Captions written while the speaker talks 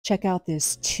Check out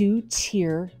this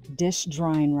two-tier dish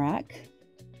drying rack.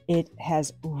 It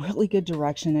has really good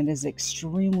direction and is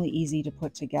extremely easy to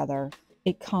put together.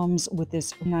 It comes with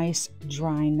this nice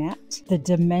drying mat. The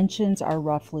dimensions are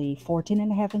roughly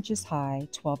 14.5 inches high,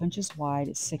 12 inches wide,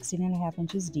 16.5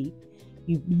 inches deep.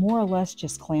 You more or less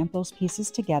just clamp those pieces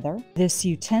together. This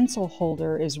utensil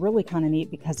holder is really kind of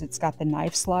neat because it's got the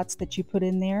knife slots that you put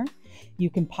in there. You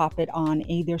can pop it on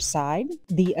either side.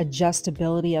 The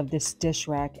adjustability of this dish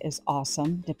rack is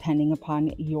awesome depending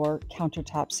upon your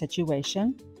countertop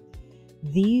situation.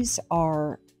 These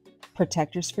are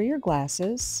protectors for your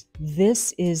glasses.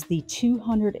 This is the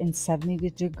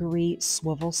 270-degree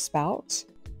swivel spout.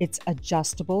 It's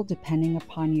adjustable depending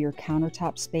upon your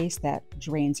countertop space that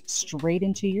drains straight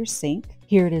into your sink.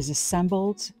 Here it is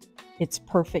assembled. It's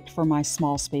perfect for my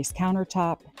small space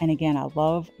countertop. And again, I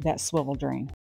love that swivel drain.